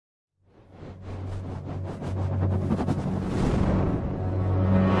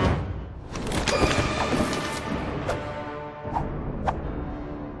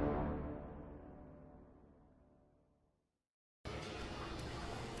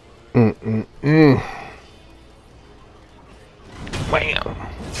Wham.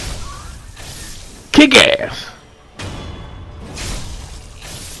 Kick ass.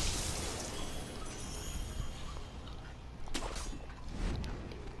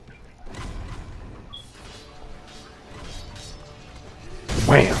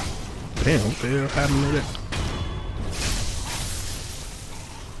 Wham. Damn, what the hell happened to that?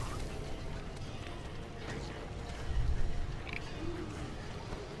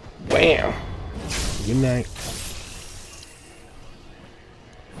 Wham. Good night.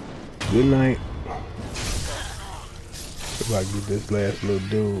 Good night. If I get this last little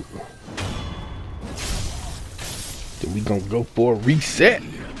dude, then we gonna go for a reset.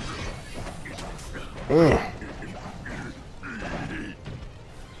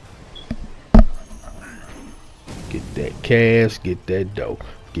 Get that cash, get that dough.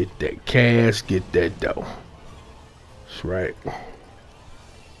 Get that cash, get that dough. That's right.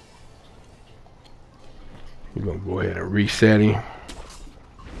 We're gonna go ahead and reset him.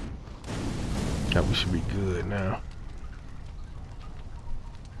 Now we should be good now.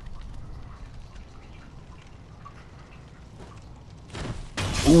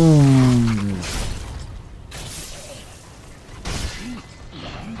 Ooh.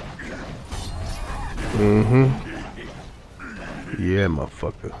 Yeah,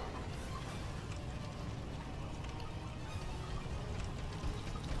 motherfucker.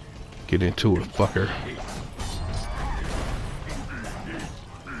 Get into it, fucker.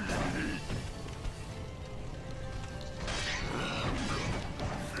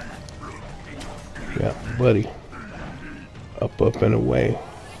 Yeah, buddy. Up and away.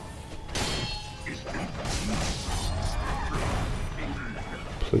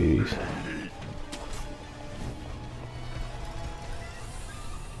 Please.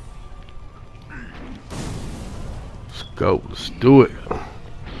 Let's go. Let's do it.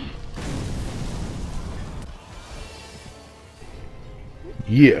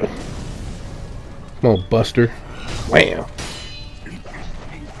 Yeah. Come on, Buster. Wham.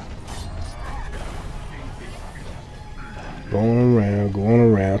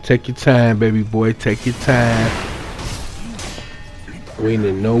 Going around. Take your time, baby boy. Take your time. We ain't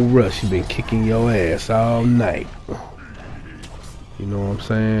in no rush. You been kicking your ass all night. You know what I'm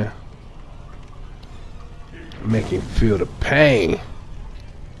saying? Make him feel the pain.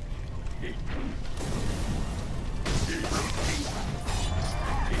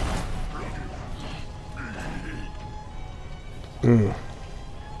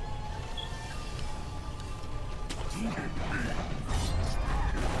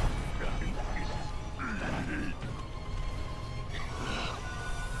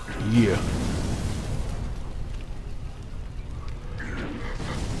 Yeah.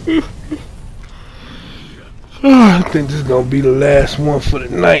 I think this is gonna be the last one for the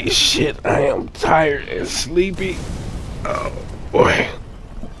night. Shit, I am tired and sleepy. Oh boy.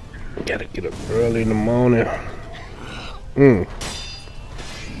 Gotta get up early in the morning.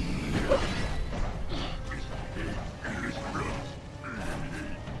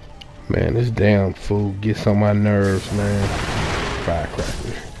 Man, this damn food gets on my nerves, man.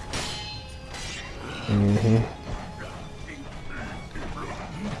 Firecracker.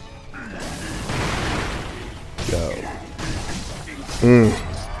 Yo.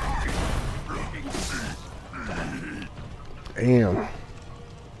 Damn.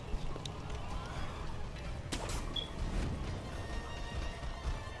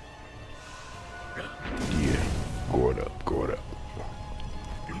 Yeah. Gourd up, gourd up.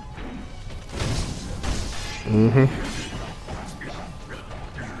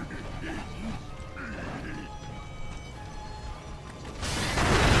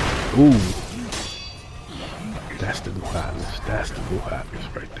 Ooh. That's the new hotness. That's the new hotness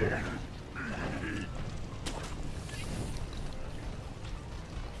right there.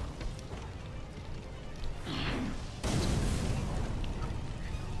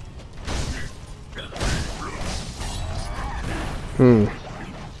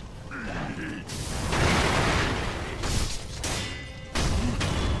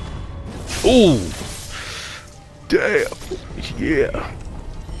 Ooh. Damn. Yeah.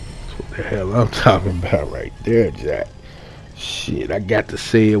 That's what the hell I'm talking about right there, Jack. Shit, I got to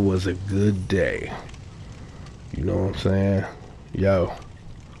say it was a good day. You know what I'm saying? Yo.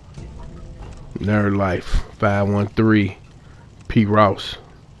 Nerd Life 513 P. Ross.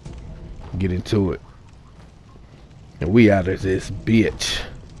 Get into it. And we out of this bitch.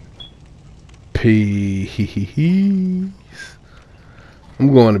 Peace.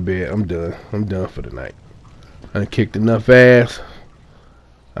 I'm going to bed. I'm done. I'm done for the night. I done kicked enough ass.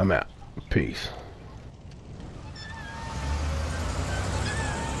 I'm out. Peace.